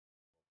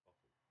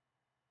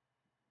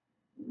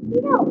You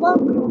don't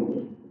want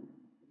coffee.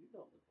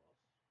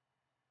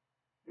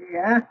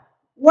 Yeah.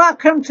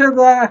 Welcome to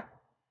the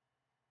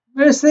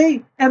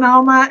Mercy and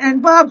Oma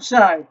and Bobs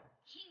show.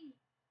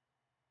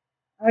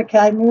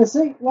 Okay,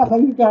 Mercy, what are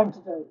you going to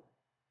do?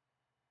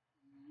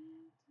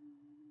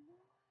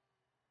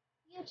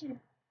 Your turn.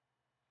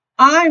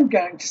 I'm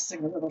going to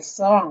sing a little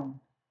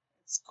song.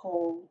 It's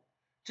called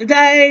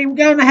Today We're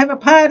Going to Have a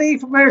Party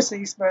for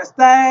Mercy's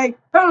birthday.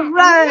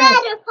 Hooray!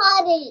 Another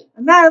party.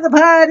 Another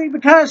party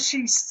because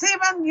she's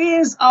 7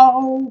 years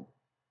old.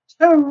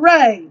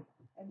 Hooray!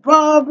 And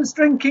Bob was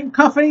drinking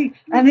coffee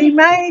and he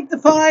made the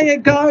fire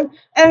go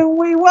and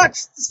we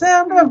watched the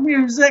Sound of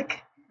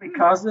Music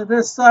because it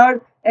is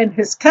so. And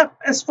his cup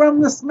is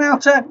from the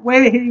smelter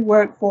where he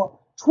worked for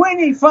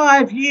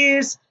 25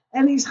 years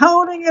and he's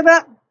holding it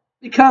up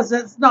because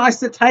it's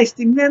nicer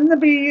tasting than the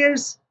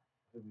beers.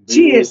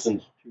 Cheers.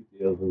 Since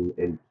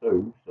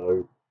 2002,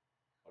 so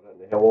I don't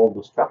know how old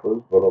this cup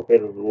is, but I've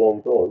had it a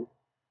long time.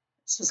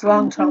 It's just a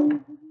long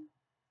time.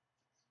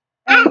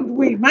 And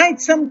we made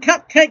some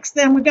cupcakes,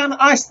 then we're going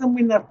to ice them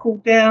when they've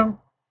cooled down.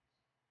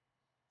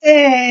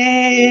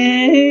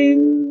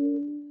 And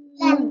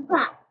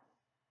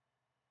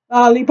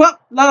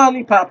Lollipop.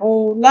 lollipop,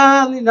 oh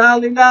lolly,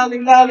 lolly, lolly,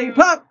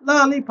 lollipop,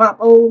 lollipop,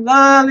 oh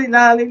lolly,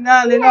 lolly,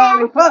 lolly,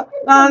 lollipop,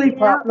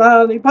 lollipop,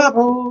 lollipop,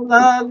 oh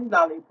lolly,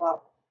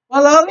 lollipop,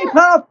 oh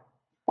lollipop.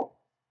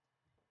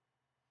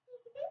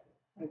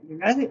 You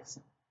know this.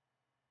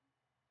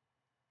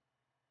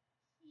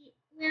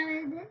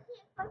 Well, this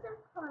is for some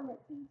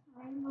quality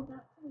time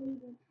about to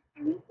leave in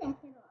every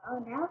second or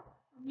now.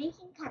 We're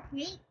making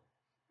cupcakes.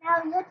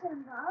 Now your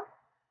turn, Bob.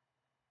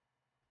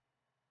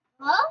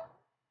 Bob?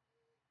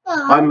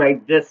 I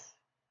made this.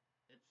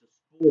 It's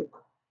a spork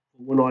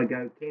for when I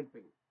go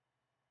camping.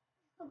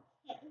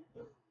 Okay.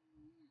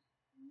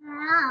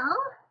 Now,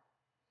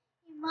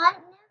 you might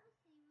never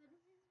see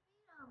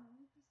what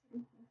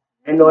this is.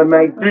 And I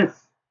made this.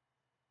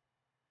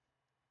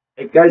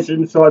 It goes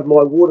inside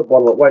my water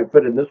bottle. It won't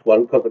fit in this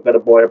one because I've got to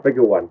buy a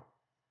bigger one.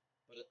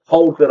 But it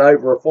holds it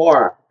over a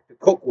fire to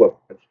cook with.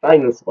 It's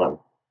stainless one.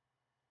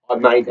 I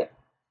made it.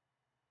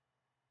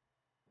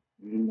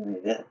 You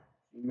made it.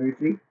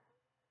 Mercy?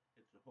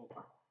 It's a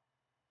hook.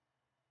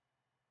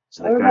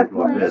 So we're going to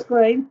put on the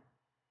screen.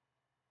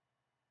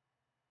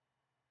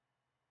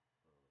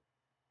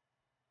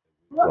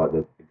 Like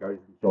this. It goes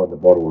inside the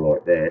bottle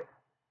like that.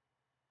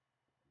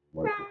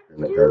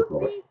 And it goes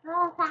like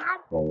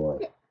long way.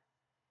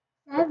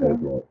 It goes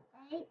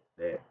like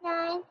that.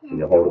 And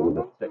you hold it with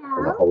a stick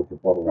and it holds the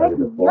bottle over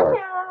the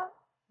fire.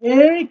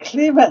 Very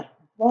clever.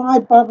 Why,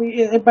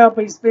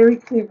 Bobby's very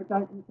clever,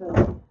 don't you think?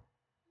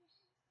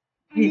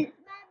 And it's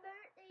my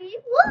birthday.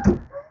 Whoop!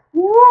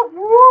 Whoop,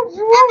 whoop, And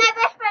whoop. my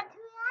best friend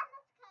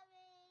Tuliana's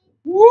coming.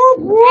 Whoop,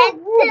 And whoop,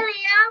 whoop.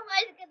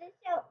 Tuliana's going to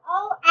show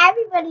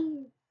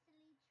everybody.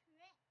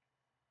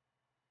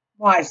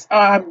 Why,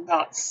 I'm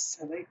not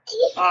silly.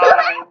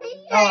 I'm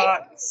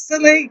not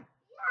silly.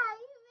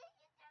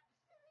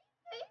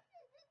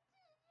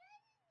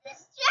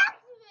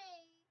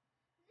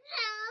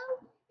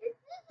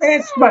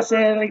 It's my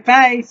silly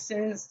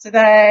faces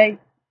today.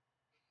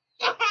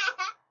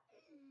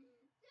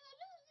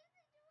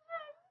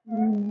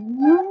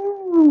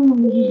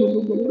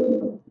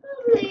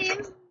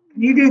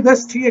 Can you do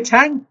this to your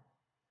tongue?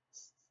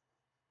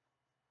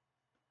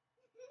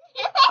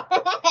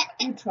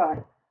 You try.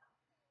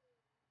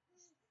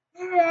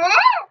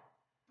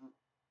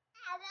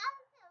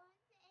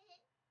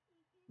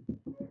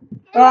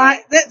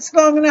 Alright, that's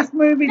long enough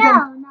movie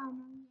then. No.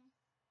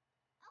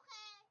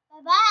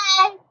 Okay,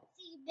 bye-bye.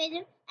 See you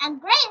later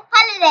and great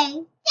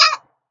holidays.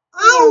 Yeah.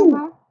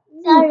 Oh!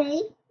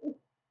 Sorry.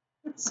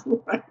 It's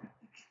alright.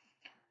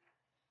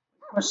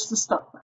 Push the stop button.